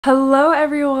Hello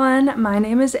everyone, my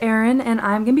name is Erin and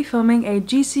I'm going to be filming a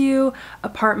GCU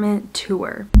apartment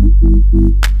tour.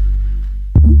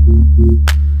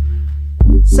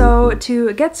 So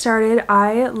to get started,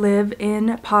 I live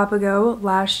in Papago.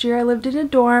 Last year I lived in a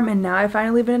dorm and now I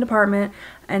finally live in an apartment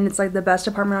and it's like the best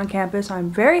apartment on campus, so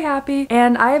I'm very happy.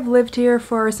 And I have lived here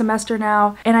for a semester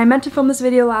now and I meant to film this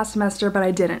video last semester but I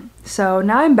didn't. So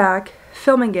now I'm back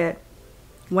filming it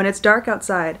when it's dark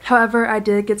outside. However, I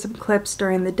did get some clips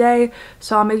during the day,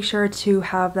 so I'll make sure to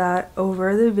have that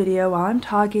over the video while I'm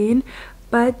talking.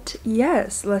 But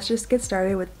yes, let's just get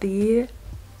started with the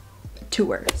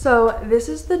tour. So this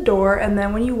is the door, and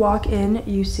then when you walk in,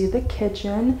 you see the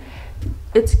kitchen.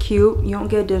 It's cute. You don't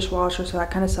get a dishwasher, so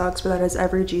that kind of sucks, but that is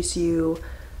every GCU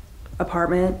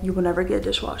apartment. You will never get a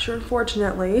dishwasher,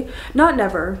 unfortunately. Not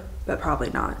never, but probably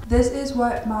not. This is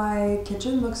what my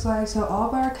kitchen looks like. So all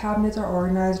of our cabinets are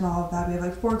organized and all of that. We have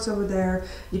like forks over there,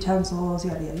 utensils,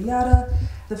 yada yada yada.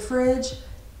 The fridge,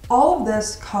 all of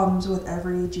this comes with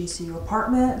every GCU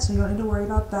apartment, so you don't need to worry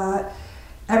about that.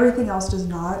 Everything else does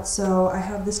not. So I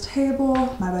have this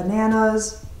table, my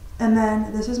bananas, and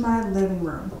then this is my living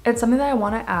room. It's something that I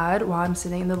want to add while I'm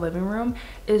sitting in the living room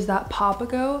is that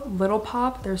Papago, Little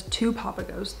Pop, there's two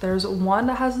Papagos. There's one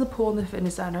that has the pool in the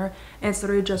fitness center and it's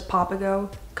literally just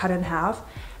Papago cut in half.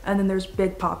 And then there's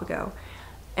Big Papago.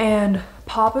 And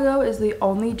Papago is the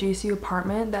only GCU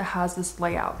apartment that has this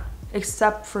layout,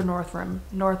 except for Northrim.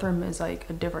 Northrim is like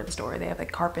a different story. They have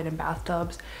like carpet and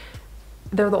bathtubs.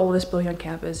 They're the oldest building on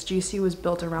campus. GCU was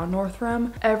built around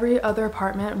Northrim. Every other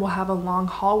apartment will have a long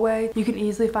hallway. You can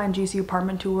easily find GCU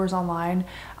apartment tours online.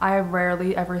 I have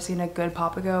rarely ever seen a good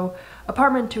Papago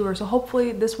apartment tour, so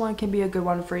hopefully this one can be a good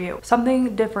one for you.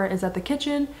 Something different is that the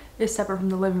kitchen is separate from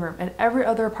the living room. In every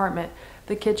other apartment,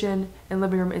 the kitchen and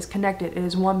living room is connected. It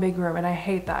is one big room, and I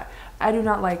hate that. I do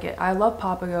not like it. I love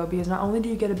Papago because not only do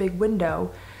you get a big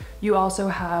window, you also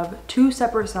have two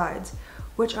separate sides,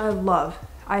 which I love.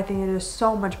 I think it is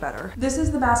so much better. This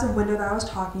is the massive window that I was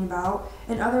talking about.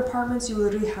 In other apartments, you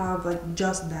literally have like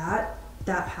just that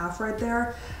half right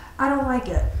there. I don't like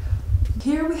it.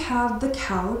 Here we have the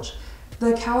couch.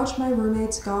 The couch my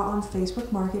roommates got on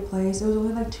Facebook Marketplace. It was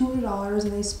only like $200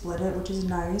 and they split it, which is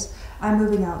nice. I'm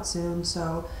moving out soon,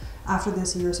 so after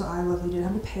this year, so I luckily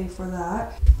didn't have to pay for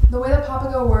that. The way that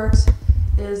Papago works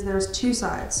is there's two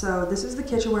sides. So this is the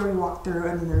kitchen where we walk through,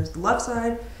 and then there's the left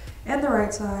side and the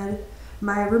right side.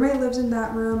 My roommate lives in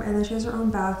that room, and then she has her own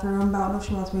bathroom, but I don't know if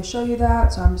she wants me to show you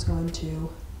that, so I'm just going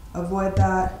to avoid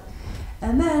that.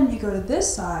 And then you go to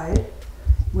this side,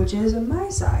 which is my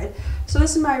side. So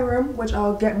this is my room, which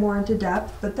I'll get more into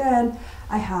depth, but then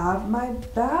I have my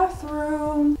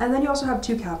bathroom. And then you also have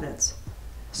two cabinets.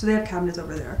 So they have cabinets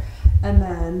over there. And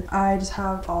then I just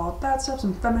have all of that stuff,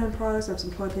 some feminine products, I have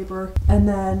some toilet paper. And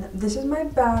then this is my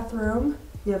bathroom.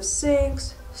 You have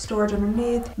sinks, storage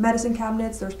underneath, medicine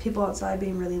cabinets. There's people outside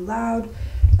being really loud.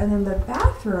 And then the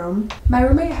bathroom, my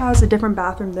roommate has a different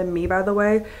bathroom than me, by the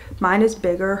way. Mine is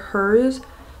bigger, hers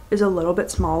is a little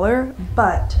bit smaller,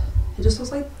 but it just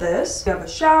looks like this. You have a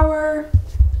shower,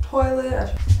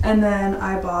 toilet, and then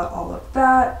I bought all of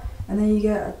that. And then you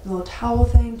get a little towel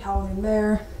thing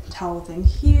there, towel thing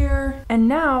here. And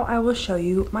now I will show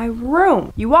you my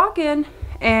room. You walk in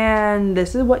and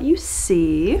this is what you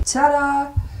see.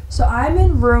 Ta-da! So I'm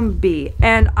in room B,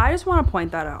 and I just want to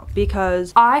point that out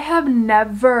because I have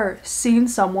never seen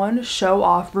someone show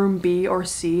off room B or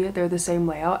C, they're the same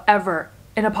layout, ever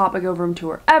in a Papago room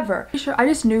tour, ever. I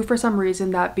just knew for some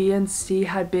reason that B and C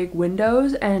had big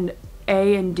windows and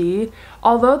A and D,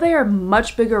 although they are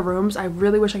much bigger rooms, I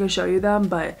really wish I could show you them,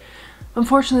 but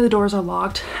unfortunately the doors are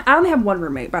locked. I only have one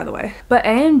roommate, by the way, but A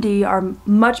and D are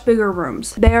much bigger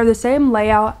rooms. They are the same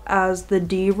layout as the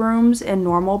D rooms in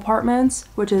normal apartments,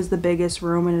 which is the biggest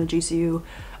room in a GCU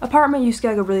apartment. You used to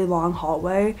get like a really long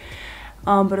hallway,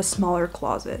 but a smaller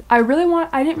closet. I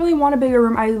didn't really want a bigger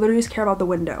room. I literally just care about the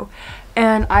window,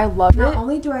 and I love it. Not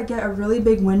only do I get a really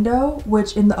big window,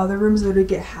 which in the other rooms literally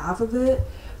get half of it,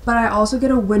 but I also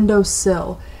get a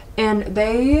windowsill, and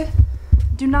they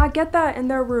do not get that in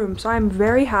their room, so I'm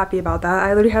very happy about that. I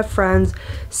literally have friends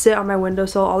sit on my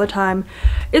windowsill all the time.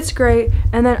 It's great.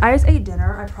 And then I just ate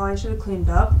dinner. I probably should have cleaned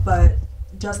up, but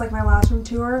just like my last room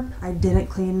tour, I didn't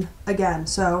clean again.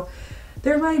 So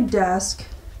there's my desk.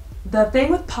 The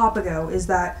thing with Papago is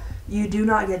that you do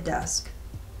not get desk.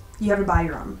 You have to buy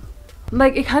your own.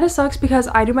 Like, it kind of sucks because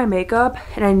I do my makeup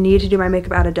and I need to do my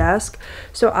makeup at a desk,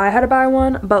 so I had to buy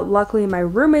one. But luckily my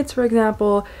roommates, for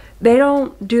example, they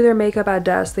don't do their makeup at a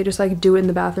desk, they just like do it in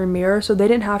the bathroom mirror, so they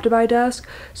didn't have to buy a desk,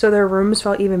 so their rooms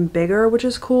felt even bigger, which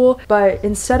is cool. But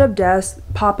instead of desks,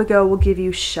 Papago will give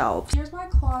you shelves. Here's my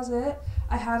closet.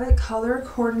 I have it color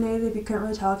coordinated. If you couldn't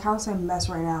really tell, it kind of looks like a mess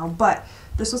right now, but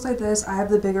this looks like this. I have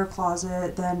the bigger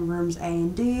closet than rooms A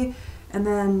and D, and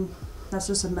then that's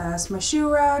just a mess. My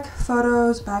shoe rack,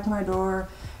 photos, back of my door.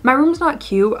 My room's not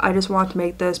cute. I just want to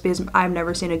make this because I've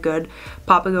never seen a good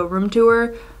Papago room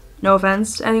tour. No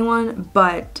offense to anyone,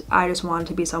 but I just wanted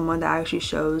to be someone that actually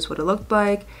shows what it looked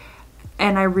like.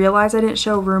 And I realized I didn't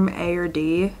show room A or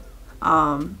D.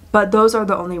 But those are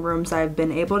the only rooms I've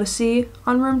been able to see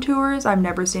on room tours. I've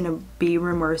never seen a B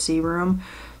room or a C room.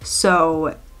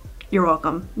 So you're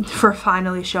welcome for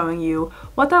finally showing you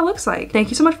what that looks like. Thank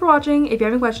you so much for watching. If you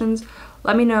have any questions,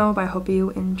 let me know, but I hope you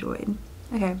enjoyed.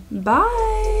 Okay,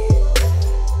 bye.